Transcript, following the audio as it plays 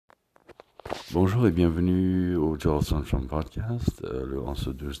Bonjour et bienvenue au Joel Sunshine Podcast, en ce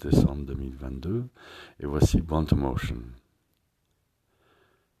 12 décembre 2022. Et voici Born to Motion.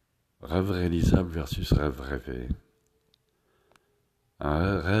 Rêve réalisable versus rêve rêvé.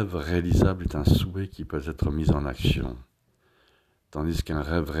 Un rêve réalisable est un souhait qui peut être mis en action, tandis qu'un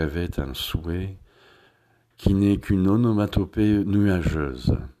rêve rêvé est un souhait qui n'est qu'une onomatopée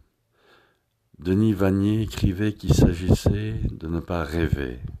nuageuse. Denis Vanier écrivait qu'il s'agissait de ne pas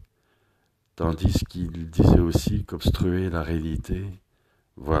rêver, tandis qu'il disait aussi qu'obstruer la réalité,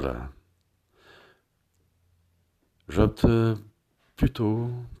 voilà. J'opte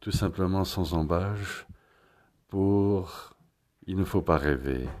plutôt, tout simplement sans embâche, pour il ne faut pas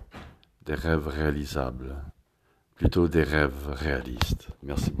rêver, des rêves réalisables, plutôt des rêves réalistes.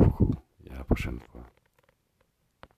 Merci beaucoup et à la prochaine fois.